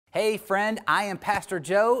Hey friend, I am Pastor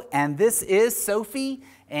Joe and this is Sophie,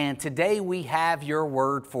 and today we have your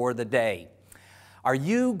word for the day. Are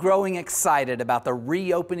you growing excited about the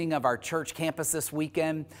reopening of our church campus this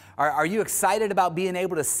weekend? Are you excited about being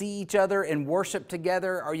able to see each other and worship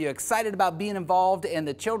together? Are you excited about being involved in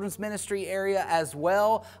the children's ministry area as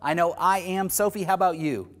well? I know I am. Sophie, how about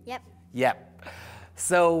you? Yep.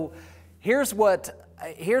 So here's what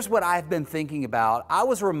I've been thinking about. I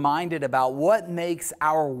was reminded about what makes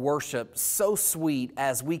our worship so sweet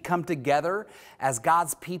as we come together as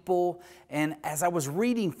God's people. And as I was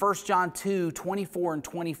reading 1 John 2, 24 and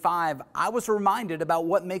 25, I was reminded about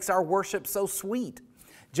what makes our worship so sweet.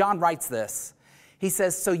 John writes this. He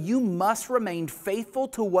says, "So you must remain faithful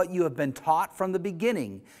to what you have been taught from the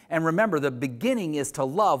beginning." And remember, the beginning is to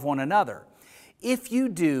love one another. "If you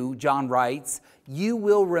do," John writes, "you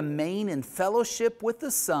will remain in fellowship with the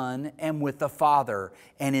Son and with the Father.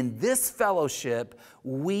 And in this fellowship,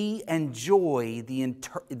 we enjoy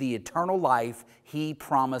the eternal life He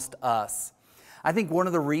promised us." I think one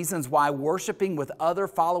of the reasons why worshiping with other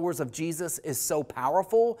followers of Jesus is so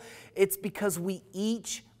powerful, it's because we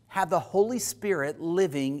each have the Holy Spirit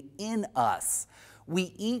living in us.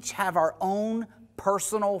 We each have our own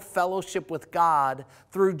personal fellowship with God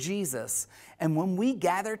through Jesus. And when we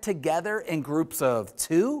gather together in groups of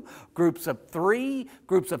 2, groups of 3,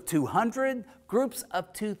 groups of 200, groups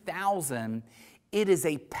of 2,000, it is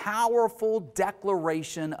a powerful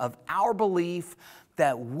declaration of our belief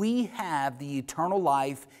that we have the eternal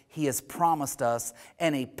life He has promised us,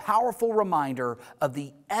 and a powerful reminder of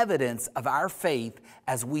the evidence of our faith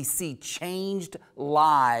as we see changed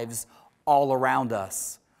lives all around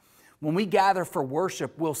us. When we gather for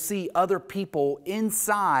worship, we'll see other people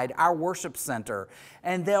inside our worship center,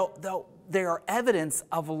 and they are evidence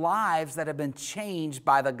of lives that have been changed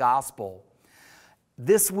by the gospel.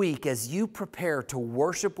 This week, as you prepare to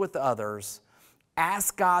worship with others,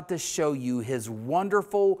 ask God to show you His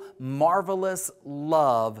wonderful, marvelous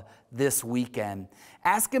love this weekend.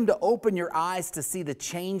 Ask Him to open your eyes to see the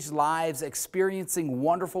changed lives experiencing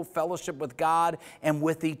wonderful fellowship with God and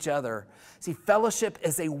with each other. See, fellowship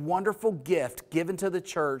is a wonderful gift given to the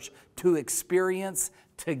church to experience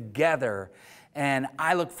together. And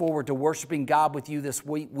I look forward to worshiping God with you this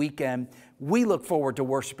weekend. We look forward to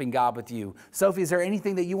worshiping God with you. Sophie, is there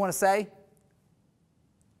anything that you want to say?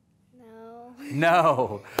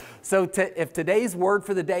 No. So if today's word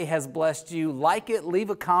for the day has blessed you, like it, leave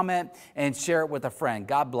a comment, and share it with a friend.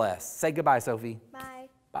 God bless. Say goodbye, Sophie. Bye.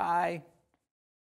 Bye.